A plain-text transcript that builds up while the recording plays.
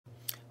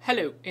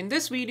Hello, in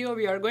this video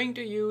we are going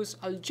to use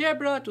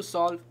algebra to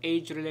solve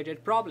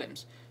age-related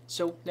problems.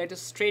 So let us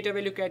straight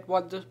away look at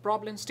what the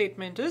problem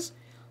statement is.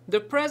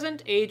 The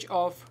present age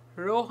of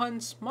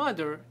Rohan's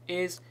mother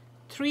is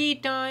 3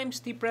 times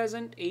the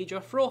present age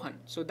of Rohan.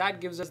 So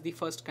that gives us the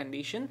first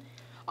condition.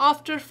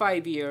 After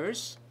 5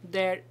 years,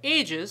 their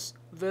ages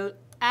will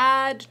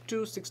add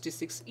to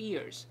 66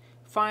 years.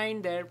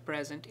 Find their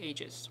present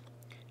ages.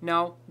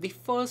 Now, the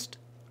first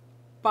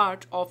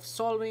part of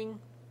solving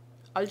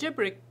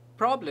algebraic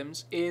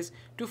problems is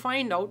to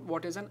find out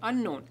what is an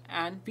unknown,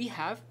 and we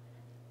have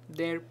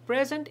their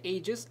present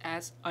ages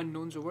as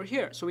unknowns over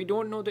here. So we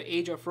don't know the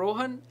age of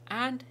Rohan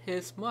and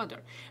his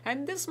mother,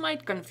 and this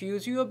might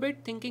confuse you a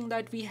bit, thinking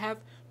that we have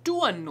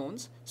two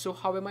unknowns, so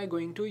how am I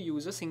going to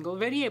use a single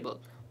variable?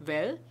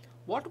 Well,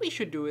 what we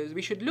should do is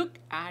we should look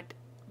at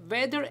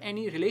whether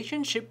any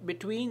relationship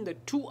between the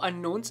two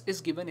unknowns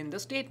is given in the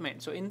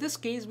statement. So in this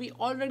case, we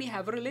already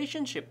have a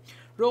relationship.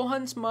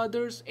 Rohan's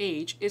mother's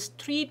age is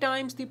 3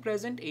 times the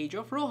present age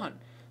of Rohan.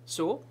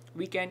 So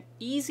we can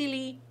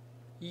easily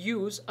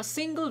use a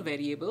single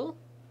variable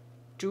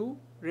to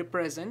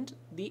represent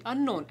the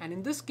unknown. And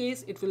in this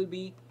case, it will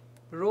be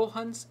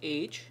Rohan's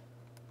age,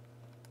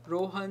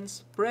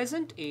 Rohan's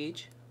present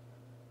age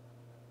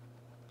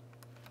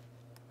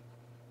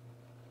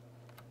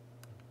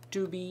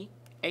to be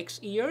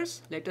X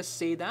years, let us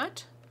say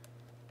that,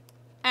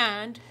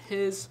 and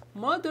his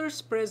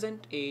mother's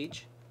present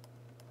age,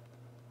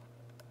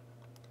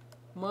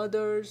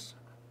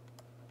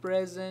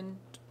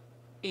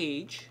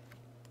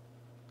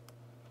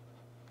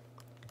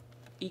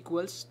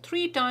 equals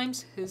 3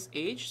 times his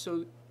age,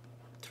 so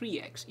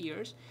 3x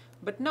years.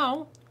 But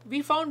now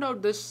we found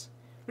out this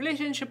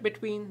relationship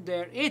between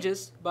their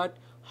ages, but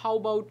how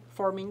about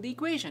forming the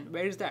equation?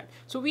 Where is that?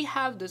 So we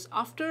have this: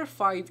 after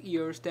 5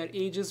 years their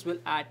ages will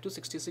add to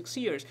 66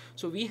 years.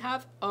 So we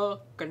have a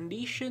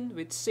condition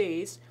which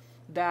says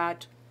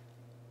that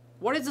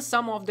what is the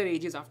sum of their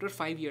ages after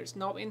 5 years.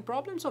 Now in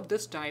problems of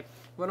this type,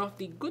 one of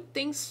the good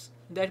things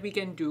that we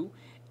can do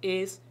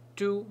is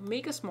to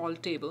make a small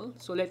table.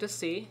 So let us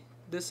say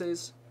this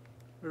is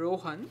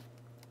Rohan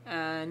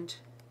and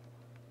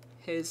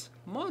his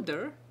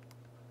mother.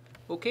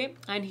 Okay,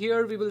 and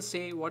here we will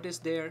say what is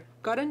their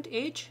current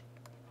age,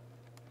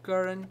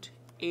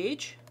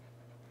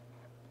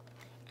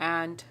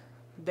 and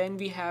then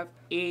we have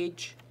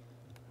age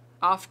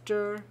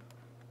after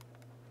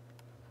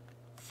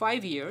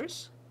 5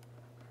 years.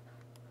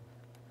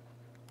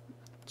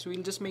 So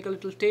we'll just make a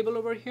little table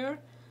over here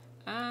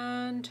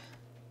and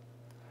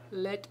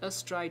let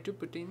us try to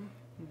put in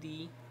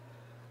the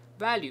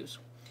values.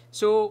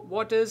 So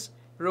what is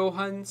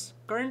Rohan's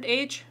current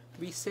age?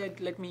 We said,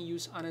 let me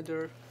use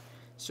another.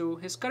 So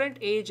his current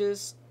age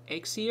is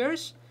X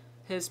years.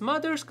 His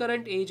mother's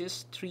current age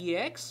is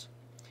 3x.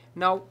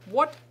 Now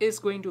what is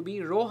going to be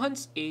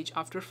Rohan's age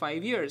after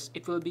 5 years?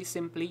 It will be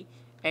simply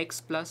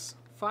X plus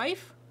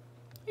 5.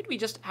 We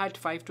just add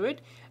 5 to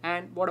it.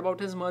 And what about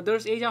his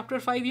mother's age after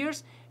 5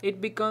 years?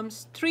 It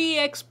becomes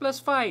 3x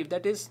plus 5.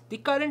 That is, the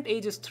current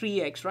age is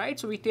 3x, right?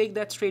 So we take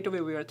that straight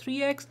away. We are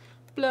 3x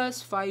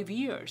plus 5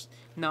 years.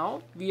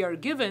 Now we are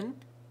given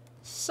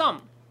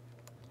sum.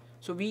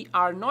 So we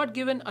are not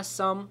given a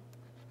sum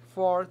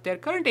for their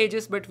current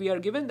ages, but we are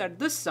given that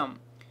this sum,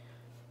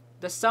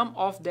 the sum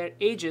of their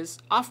ages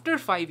after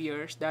 5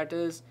 years, that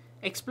is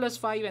x plus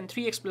 5 and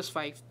 3x plus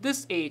 5,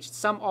 this age,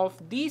 sum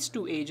of these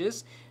two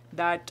ages,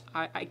 that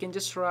I can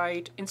just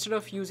write, instead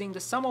of using the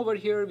sum over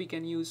here, we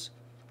can use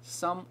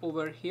sum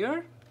over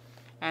here,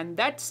 and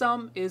that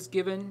sum is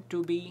given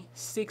to be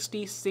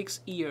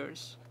 66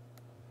 years,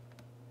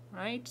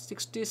 right?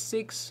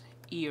 66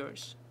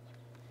 years.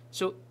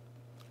 So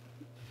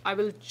I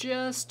will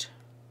just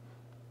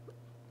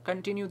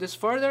continue this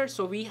further.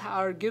 So we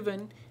are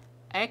given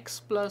x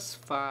plus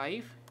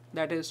 5,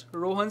 that is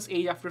Rohan's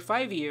age after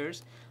 5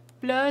 years,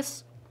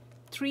 plus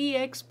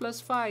 3x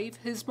plus 5,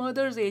 his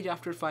mother's age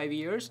after 5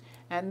 years,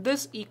 and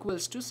this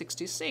equals to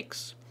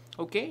 66.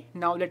 Okay,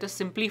 now let us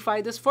simplify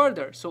this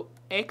further. So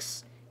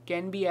x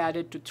can be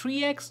added to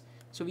 3x,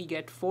 so we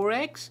get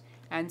 4x,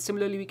 and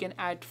similarly we can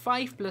add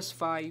 5 plus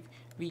 5,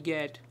 we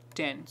get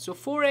 10. So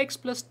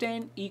 4x plus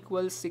 10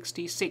 equals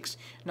 66.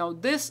 Now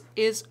this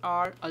is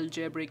our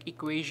algebraic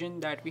equation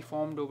that we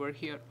formed over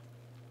here.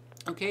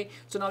 Okay,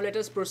 so now let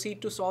us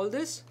proceed to solve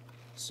this.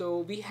 So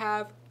we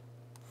have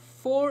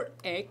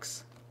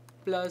 4x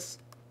plus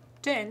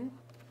 10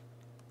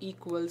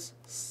 equals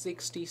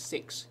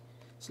 66.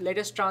 So let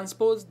us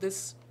transpose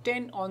this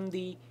 10 on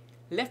the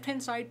left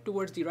hand side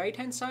towards the right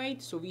hand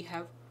side. So we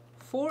have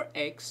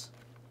 4x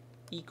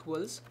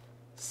equals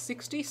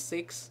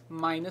 66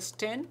 minus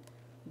 10.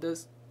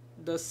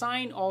 The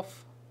sign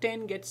of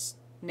 10 gets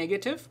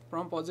negative,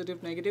 from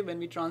positive negative when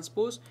we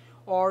transpose,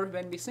 or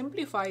when we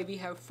simplify, we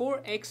have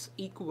 4x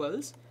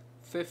equals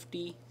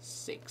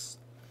 56.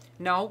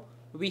 Now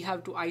we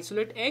have to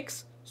isolate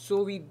x,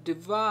 so we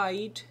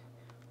divide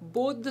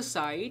both the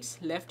sides,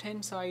 left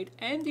hand side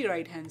and the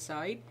right hand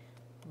side,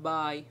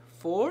 by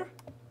 4.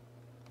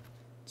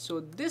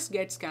 So this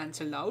gets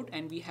cancelled out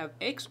and we have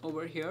x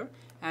over here,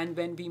 And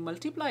when we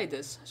multiply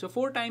this, so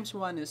 4 times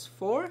 1 is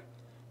 4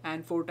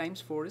 and 4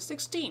 times 4 is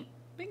 16.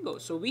 Bingo.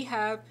 So we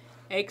have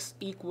x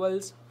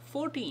equals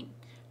 14.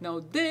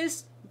 Now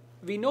this,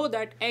 we know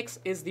that x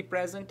is the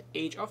present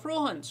age of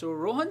Rohan. So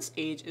Rohan's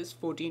age is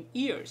 14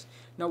 years.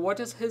 Now what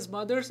is his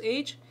mother's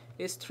age?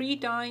 Is 3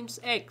 times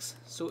x.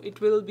 So it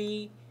will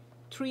be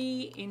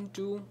 3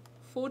 into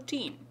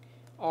 14,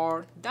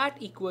 or that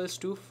equals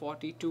to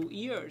 42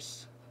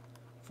 years.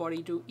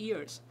 42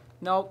 years.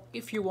 Now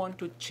if you want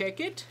to check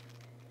it,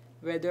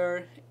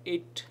 whether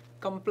it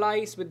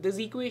complies with this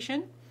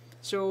equation,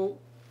 so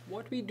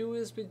what we do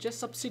is we just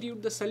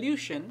substitute the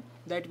solution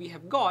that we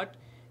have got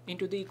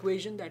into the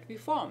equation that we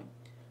formed.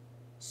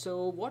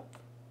 So what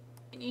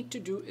we need to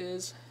do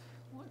is,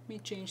 let me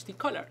change the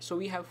color. So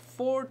we have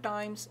 4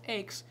 times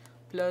x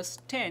plus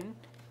 10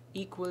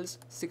 equals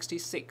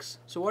 66.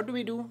 So what do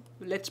we do?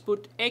 Let's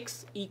put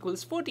x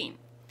equals 14.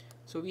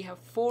 So we have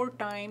 4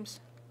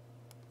 times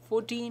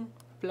 14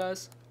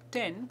 plus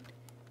 10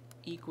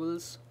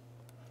 equals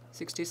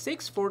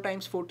 66. 4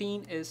 times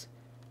 14 is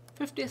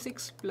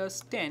 56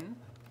 plus 10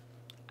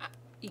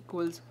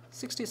 equals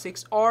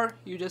 66, or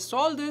you just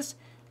solve this,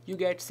 you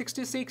get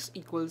 66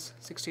 equals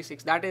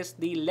 66. That is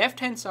the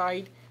left hand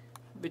side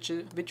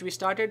which we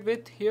started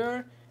with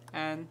here,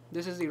 and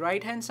this is the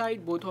right hand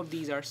side. Both of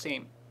these are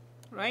same,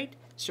 right?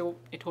 So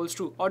it holds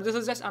true. Or this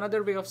is just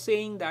another way of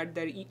saying that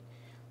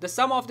the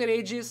sum of their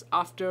ages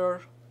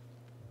after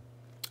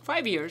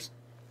 5 years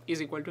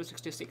is equal to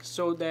 66.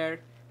 So their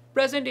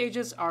present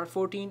ages are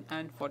 14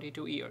 and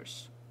 42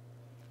 years.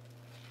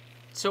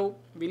 So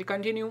we'll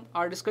continue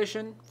our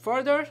discussion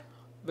further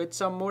with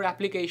some more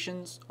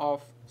applications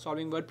of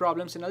solving word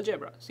problems in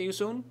algebra. See you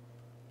soon.